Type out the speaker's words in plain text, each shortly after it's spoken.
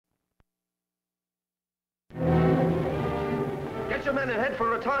men and head for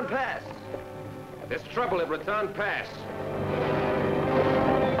Raton Pass. There's trouble at Raton Pass.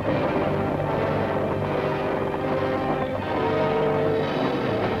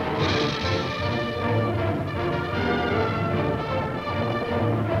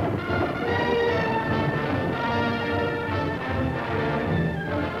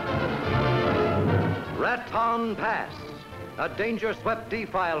 Raton Pass, a danger-swept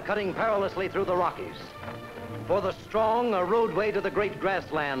defile cutting perilously through the Rockies. For the strong, a roadway to the great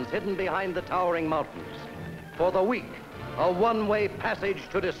grasslands hidden behind the towering mountains. For the weak, a one-way passage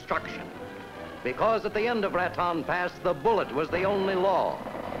to destruction. Because at the end of Raton Pass, the bullet was the only law,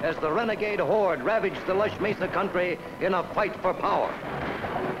 as the renegade horde ravaged the lush mesa country in a fight for power.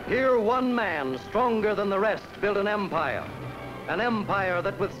 Here, one man, stronger than the rest, built an empire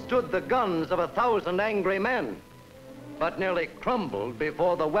that withstood the guns of 1,000 angry men, but nearly crumbled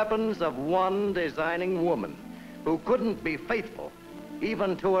before the weapons of one designing woman who couldn't be faithful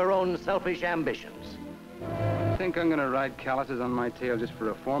even to her own selfish ambitions. Think I'm gonna ride calluses on my tail just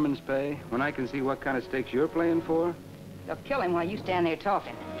for a foreman's pay when I can see what kind of stakes you're playing for? They'll kill him while you stand there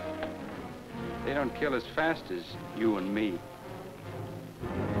talking. They don't kill as fast as you and me.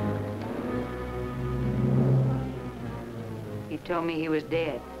 He told me he was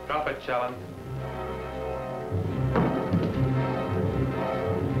dead. Drop it, Challen.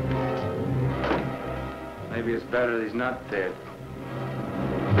 Maybe it's better that he's not dead.